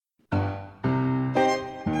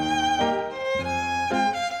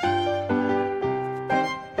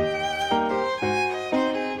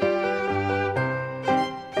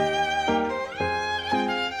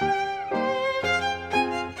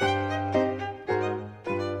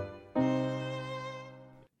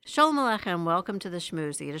Shalom Aleichem, welcome to the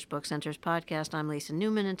Shmooze, the Yiddish Book Center's podcast. I'm Lisa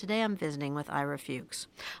Newman, and today I'm visiting with Ira Fuchs.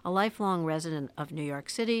 A lifelong resident of New York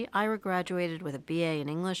City, Ira graduated with a BA in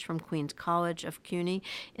English from Queens College of CUNY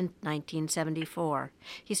in 1974.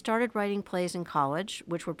 He started writing plays in college,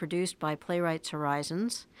 which were produced by Playwrights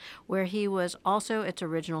Horizons, where he was also its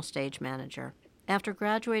original stage manager. After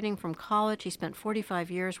graduating from college, he spent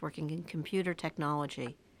 45 years working in computer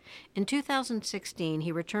technology. In 2016,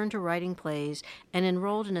 he returned to writing plays and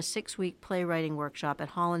enrolled in a 6-week playwriting workshop at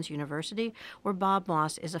Hollins University, where Bob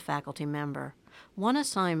Moss is a faculty member. One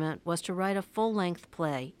assignment was to write a full-length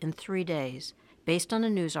play in 3 days, based on a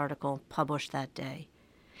news article published that day.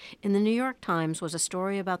 In the New York Times was a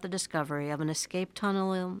story about the discovery of an escape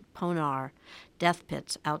tunnel in Ponar, death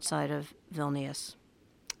pits outside of Vilnius.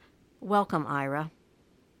 Welcome, Ira.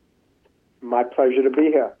 My pleasure to be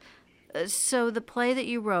here. So the play that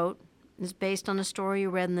you wrote is based on a story you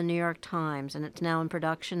read in the New York Times, and it's now in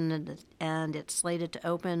production, and it's slated to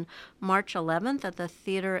open March 11th at the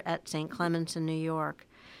theater at St. Clement's in New York.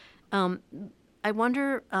 I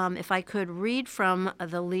wonder if I could read from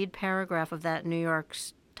the lead paragraph of that New York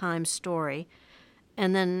Times story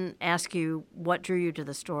and then ask you what drew you to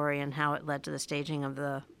the story and how it led to the staging of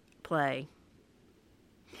the play.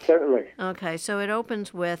 Certainly. Okay, so it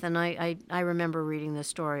opens with, and I remember reading this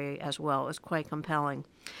story as well. It was quite compelling.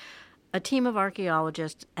 A team of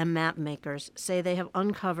archaeologists and map makers say they have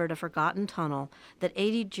uncovered a forgotten tunnel that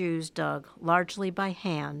 80 Jews dug, largely by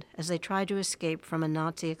hand, as they tried to escape from a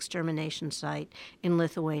Nazi extermination site in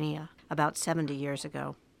Lithuania about 70 years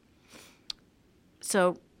ago.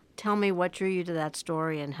 So tell me what drew you to that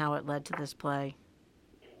story and how it led to this play.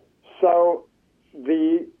 So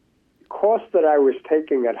the course that I was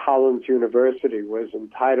taking at Hollins University was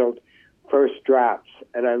entitled First Drafts,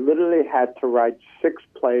 and I literally had to write 6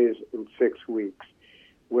 plays in 6 weeks,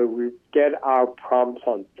 where we get our prompts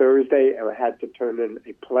on Thursday, and I had to turn in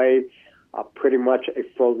a play, pretty much a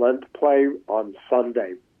full-length play, on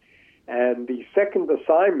Sunday. And the second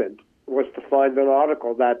assignment was to find an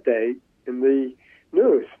article that day in the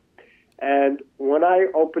news. And when I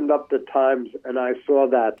opened up the Times and I saw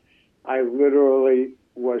that, I literally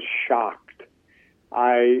was shocked.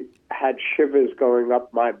 I had shivers going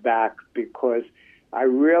up my back because I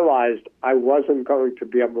realized I wasn't going to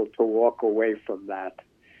be able to walk away from that.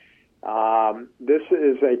 This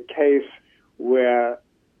is a case where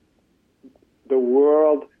the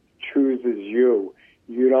world chooses you.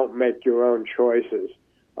 You don't make your own choices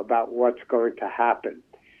about what's going to happen.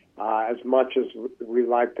 As much as we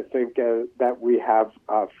like to think that we have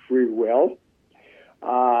free will,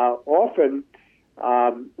 often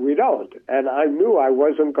we don't. And I knew I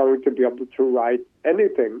wasn't going to be able to write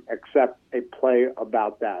anything except a play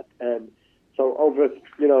about that. And so over,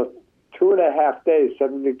 2.5 days,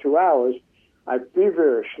 72 hours, I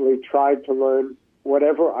feverishly tried to learn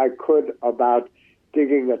whatever I could about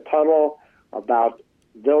digging a tunnel, about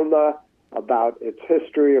Vilna, about its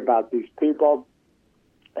history, about these people,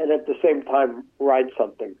 and at the same time write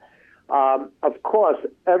something. Of course,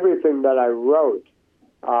 everything that I wrote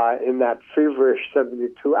in that feverish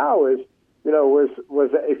 72 hours,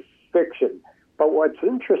 was a fiction. But what's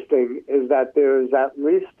interesting is that there's at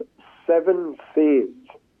least 7 scenes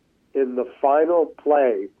in the final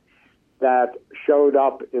play that showed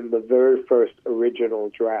up in the very first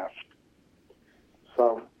original draft.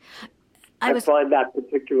 So I find that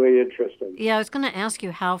particularly interesting. Yeah, I was going to ask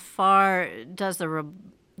you, how far does the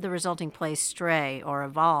resulting play stray or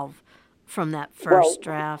evolve from that first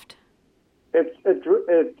draft?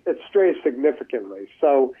 It strays significantly.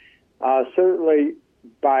 So certainly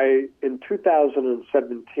in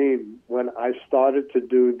 2017, when I started to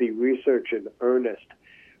do the research in earnest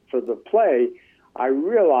for the play, I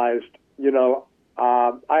realized,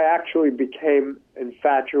 I actually became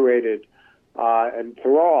infatuated,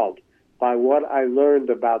 enthralled by what I learned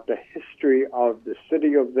about the history of the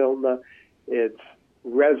city of Vilna, its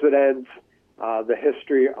residents, the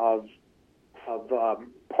history of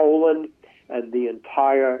Poland, and the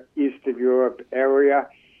entire Eastern Europe area.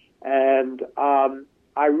 And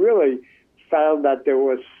I really found that there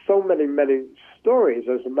was so many stories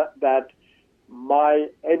that my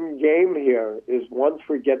end game here is, once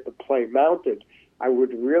we get the play mounted, I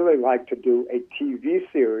would really like to do a TV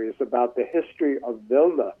series about the history of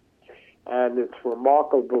Vilna and its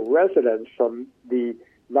remarkable residents from the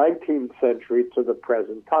 19th century to the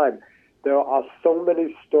present time. There are so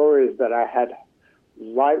many stories that I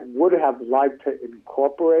would have liked to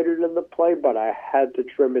incorporate it in the play, but I had to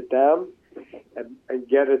trim it down and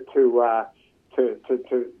get it to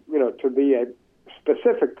be a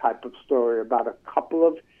specific type of story about a couple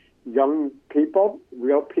of young people,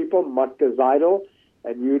 real people, Mutke Zeidel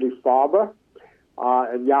and Yiddish Faber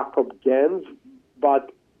and Jakob Gens,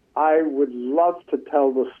 but I would love to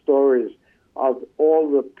tell the stories of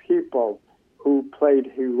all the people who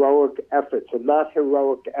played heroic efforts, and not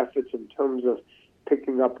heroic efforts in terms of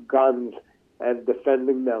picking up guns and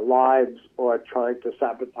defending their lives or trying to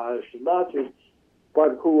sabotage the Nazis,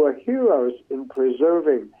 but who were heroes in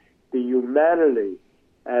preserving the humanity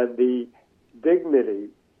and the dignity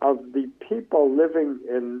of the people living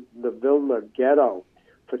in the Vilna ghetto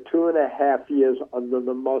for 2.5 years under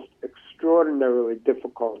the most extraordinarily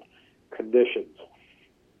difficult conditions.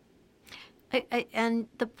 And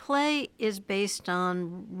the play is based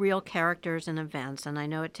on real characters and events, and I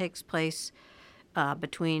know it takes place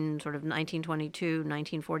between sort of 1922,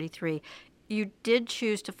 1943. You did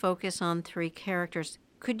choose to focus on 3 characters.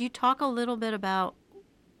 Could you talk a little bit about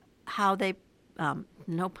how they,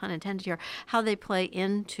 no pun intended here, how they play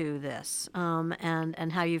into this,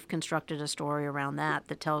 and how you've constructed a story around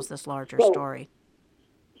that tells this larger story?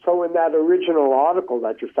 So in that original article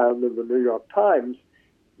that you found in the New York Times,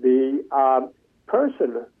 the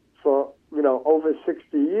person for over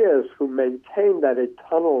 60 years who maintained that a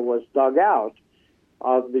tunnel was dug out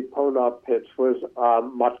of the Ponar pits was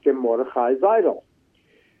Matke Mordechai Zeidel.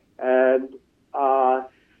 And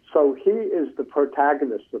so he is the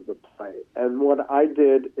protagonist of the play. And what I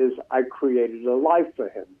did is I created a life for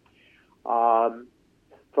him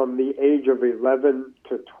from the age of 11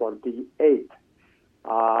 to 28.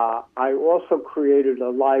 I also created a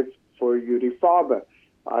life for Yiddish Faber.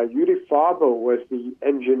 Yiddish Faber was the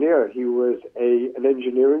engineer. He was an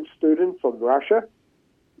engineering student from Russia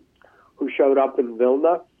who showed up in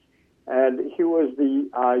Vilna, and he was the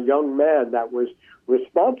young man that was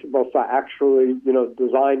responsible for actually,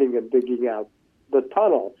 designing and digging out the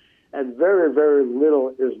tunnel. And very, very little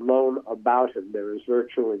is known about him. There is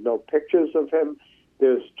virtually no pictures of him.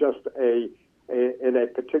 There's just in a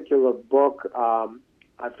particular book,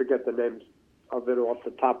 I forget the names of it off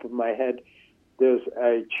the top of my head, there's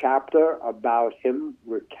a chapter about him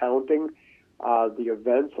recounting the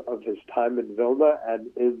events of his time in Vilna and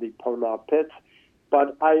in the Ponar pits.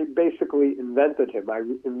 But I basically invented him. I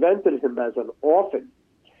invented him as an orphan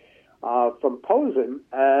from Posen,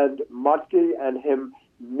 and Matke and him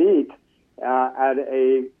meet at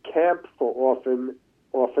a camp for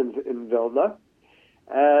orphans in Vilna,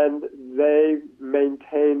 and they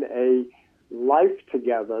maintain a life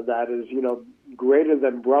together that is, greater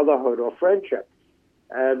than brotherhood or friendship,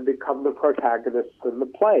 and become the protagonists in the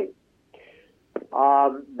play.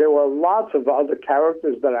 There were lots of other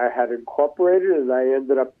characters that I had incorporated, and I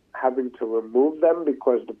ended up having to remove them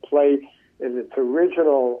because the play, in its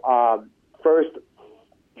original first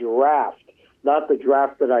draft, not the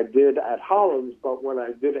draft that I did at Hollins, but when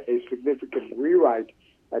I did a significant rewrite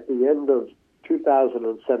at the end of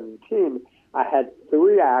 2017, I had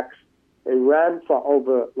 3 acts. It ran for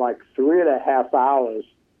over 3.5 hours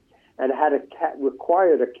and had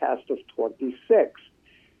required a cast of 26.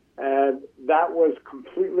 And that was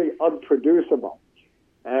completely unproducible.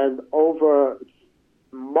 And over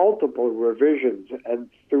multiple revisions and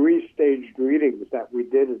 3 staged readings that we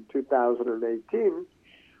did in 2018,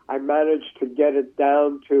 I managed to get it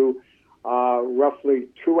down to roughly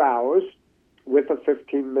 2 hours with a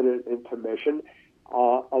 15-minute intermission,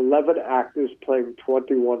 11 actors playing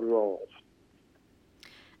 21 roles.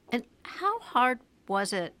 And how hard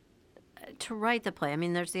was it to write the play? I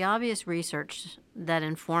mean, there's the obvious research that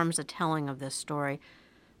informs the telling of this story,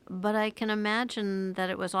 but I can imagine that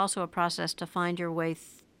it was also a process to find your way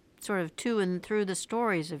sort of to and through the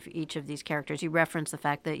stories of each of these characters. You referenced the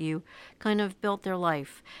fact that you kind of built their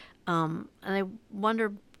life. And I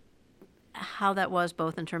wonder how that was,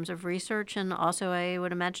 both in terms of research and also I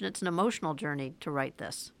would imagine it's an emotional journey to write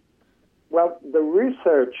this. Well, the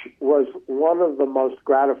research was one of the most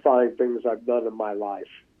gratifying things I've done in my life.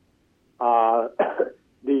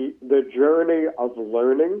 The journey of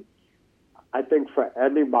learning, I think for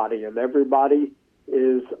anybody and everybody,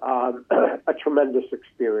 is a tremendous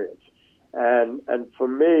experience. And for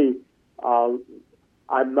me,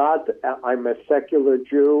 I'm a secular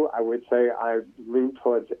Jew. I would say I lean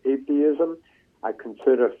towards atheism. I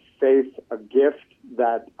consider faith a gift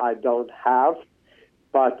that I don't have.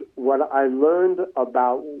 But what I learned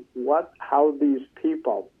about how these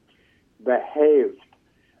people behaved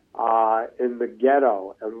in the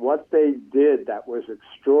ghetto and what they did that was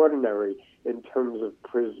extraordinary in terms of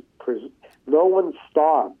no one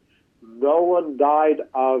starved. No one died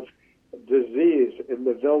of disease in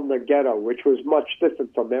the Vilna ghetto, which was much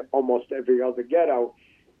different from almost every other ghetto.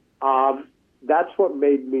 That's what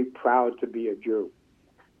made me proud to be a Jew,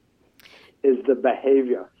 is the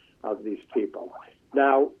behavior of these people.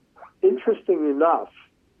 Now, interesting enough,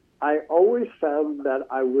 I always found that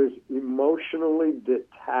I was emotionally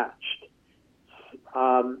detached.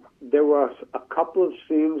 There were a couple of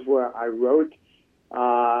scenes where I wrote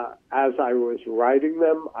as I was writing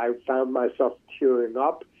them. I found myself tearing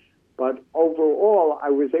up. But overall, I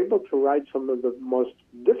was able to write some of the most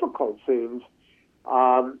difficult scenes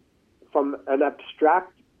from an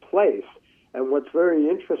abstract place. And what's very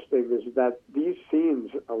interesting is that these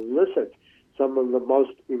scenes elicit some of the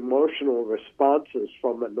most emotional responses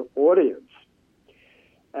from an audience.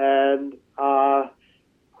 And I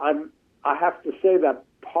have to say that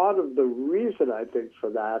part of the reason I think for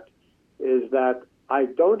that is that I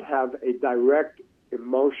don't have a direct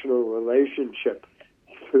emotional relationship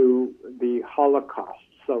to the Holocaust.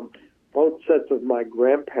 So both sets of my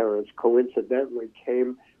grandparents coincidentally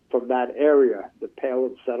came from that area, the Pale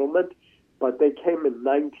of Settlement, but they came in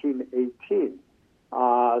 1918.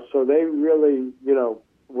 So they really,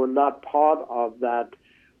 were not part of that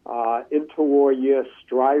interwar year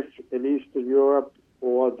strife in Eastern Europe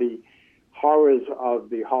or the horrors of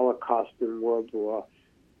the Holocaust in World War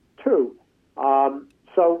II.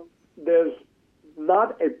 So there's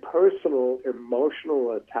not a personal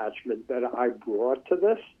emotional attachment that I brought to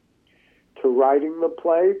this, to writing the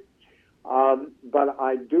play, but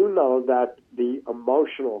I do know that the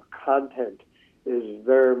emotional content is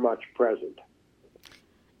very much present.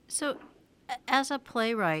 So, as a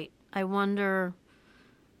playwright, I wonder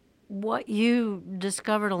what you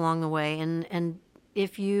discovered along the way, and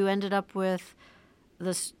if you ended up with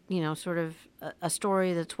this, sort of a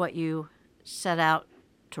story that's what you set out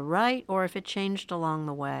to write, or if it changed along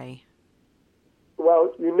the way.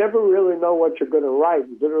 Well, you never really know what you're going to write,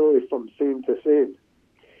 literally from scene to scene.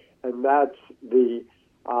 And that's the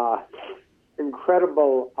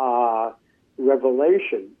incredible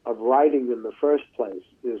revelation of writing in the first place,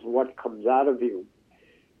 is what comes out of you.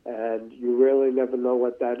 And you really never know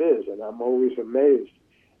what that is. And I'm always amazed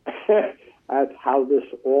at how this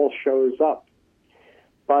all shows up.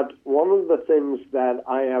 But one of the things that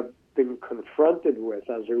I have been confronted with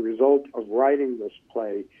as a result of writing this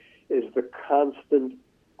play is the constant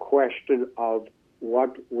question of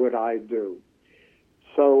what would I do?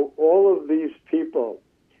 So all of these people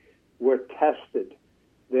were tested.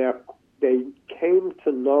 They came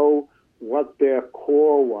to know what their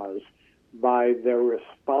core was by their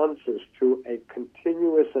responses to a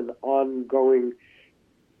continuous and ongoing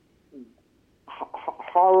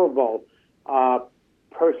horrible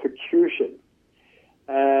persecution.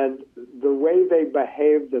 And the way they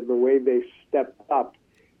behaved and the way they stepped up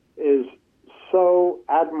is so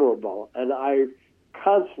admirable. And I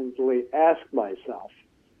constantly ask myself,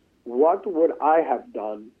 what would I have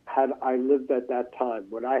done had I lived at that time?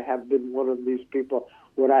 Would I have been one of these people?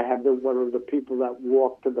 Would I have been one of the people that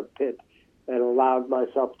walked to the pit and allowed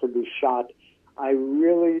myself to be shot? I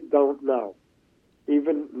really don't know,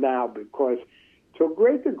 even now, because to a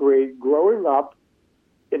great degree, growing up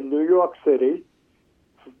in New York City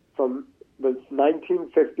from the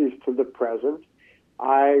 1950s to the present,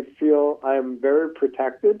 I feel I'm very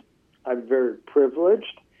protected. I'm very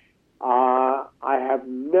privileged. I have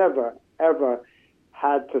never, ever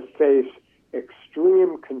had to face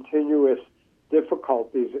extreme, continuous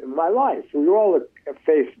difficulties in my life. We all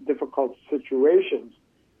face difficult situations,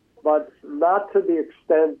 but not to the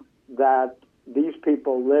extent that these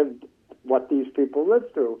people lived what these people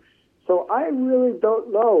lived through. So I really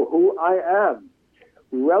don't know who I am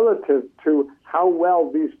relative to how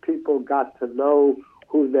well these people got to know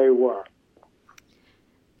who they were.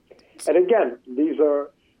 And again, these are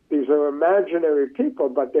imaginary people,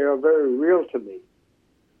 but they are very real to me.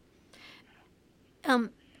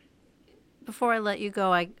 Before I let you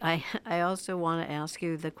go, I also want to ask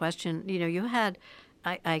you the question. You had,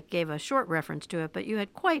 I gave a short reference to it, but you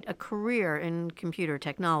had quite a career in computer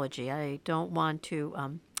technology. I don't want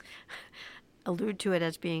to allude to it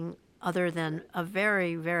as being other than a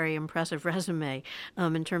very, very impressive resume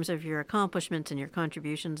in terms of your accomplishments and your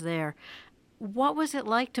contributions there. What was it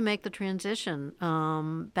like to make the transition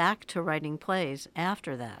back to writing plays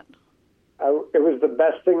after that? It was the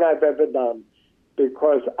best thing I've ever done,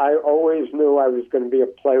 because I always knew I was going to be a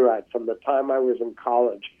playwright from the time I was in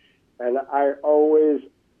college. And I always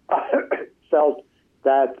felt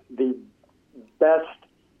that the best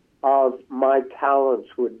of my talents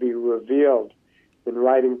would be revealed in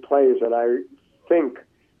writing plays. And I think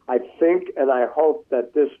and I hope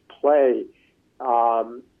that this play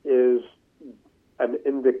is an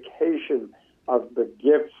indication of the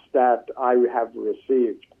gifts that I have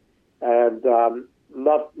received. And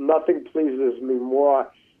nothing pleases me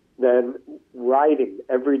more than writing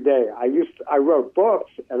every day. I wrote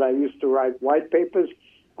books, and I used to write white papers,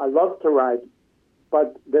 I love to write,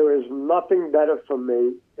 but there is nothing better for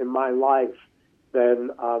me in my life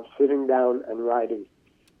than sitting down and writing.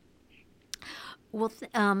 Well,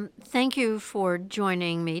 thank you for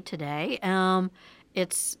joining me today.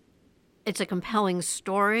 It's a compelling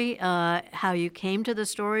story. How you came to the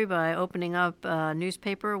story by opening up a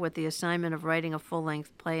newspaper with the assignment of writing a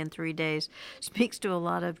full-length play in 3 days speaks to a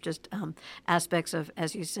lot of just aspects of,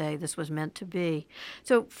 as you say, this was meant to be.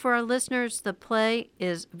 So for our listeners, the play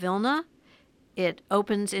is Vilna. It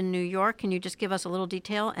opens in New York. Can you just give us a little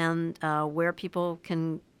detail and where people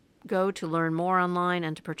can go to learn more online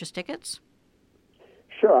and to purchase tickets?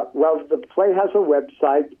 Sure. Well, the play has a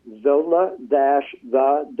website,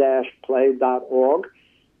 vilna-the-play.org,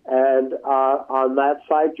 and on that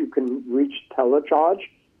site you can reach telecharge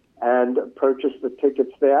and purchase the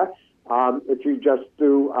tickets there. If you just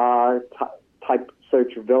do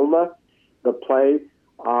search Vilna, the play,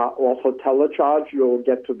 also telecharge, you'll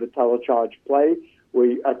get to the telecharge play,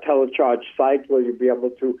 a telecharge site where you'll be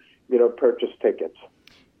able to, purchase tickets.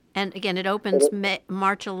 And again, it opens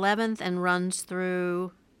March 11th and runs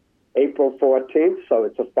through April 14th, so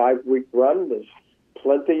it's a 5-week run. There's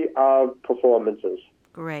plenty of performances.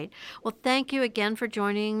 Great. Well, thank you again for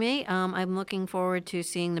joining me. I'm looking forward to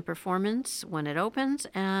seeing the performance when it opens,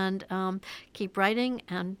 and keep writing,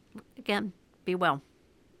 and again, be well.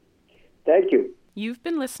 Thank you. You've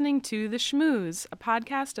been listening to The Schmooze, a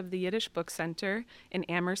podcast of the Yiddish Book Center in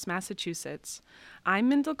Amherst, Massachusetts.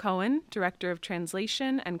 I'm Mindel Cohen, Director of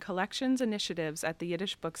Translation and Collections Initiatives at the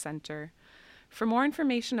Yiddish Book Center. For more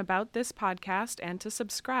information about this podcast and to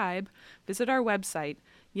subscribe, visit our website,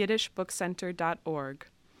 yiddishbookcenter.org.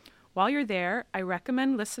 While you're there, I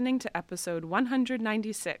recommend listening to episode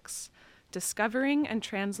 196, Discovering and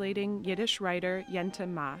Translating Yiddish Writer Yente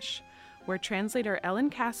Mash, where translator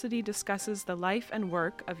Ellen Cassidy discusses the life and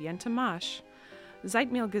work of Yente Mash.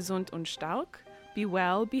 Seid mir gesund und stark, be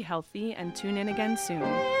well, be healthy, and tune in again soon.